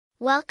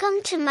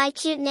Welcome to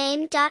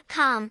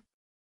mycutename.com.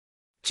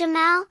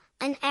 Jamel,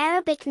 an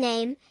Arabic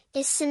name,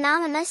 is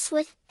synonymous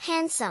with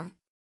handsome.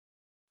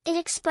 It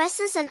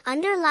expresses an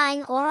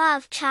underlying aura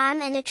of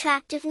charm and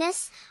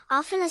attractiveness,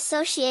 often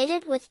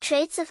associated with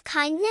traits of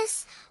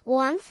kindness,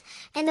 warmth,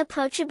 and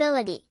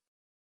approachability.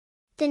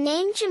 The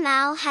name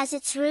Jamel has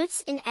its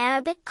roots in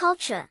Arabic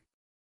culture.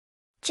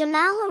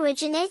 Jamel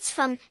originates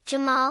from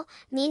Jamal,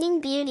 meaning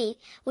beauty,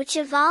 which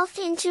evolved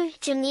into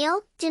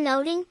Jamil,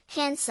 denoting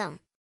handsome.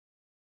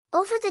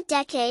 Over the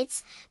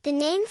decades, the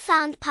name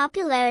found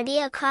popularity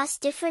across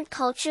different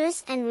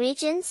cultures and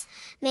regions,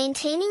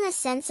 maintaining a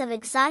sense of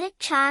exotic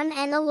charm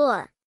and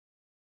allure.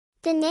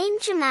 The name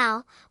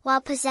Jamel,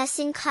 while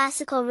possessing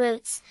classical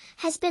roots,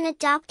 has been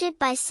adopted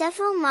by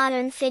several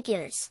modern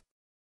figures.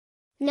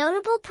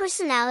 Notable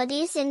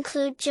personalities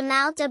include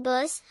Jamel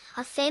Debbouze,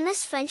 a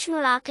famous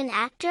French-Moroccan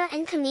actor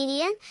and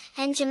comedian,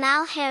 and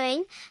Jamel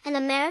Herring, an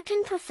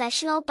American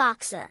professional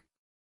boxer.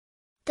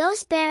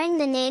 Those bearing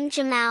the name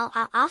Jamel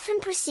are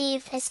often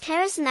perceived as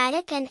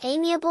charismatic and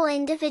amiable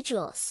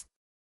individuals.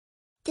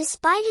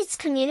 Despite its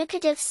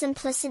communicative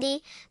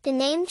simplicity, the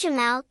name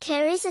Jamel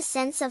carries a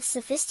sense of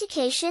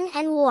sophistication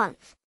and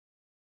warmth.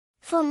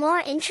 For more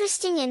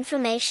interesting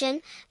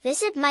information,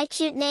 visit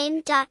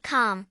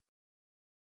mycutename.com.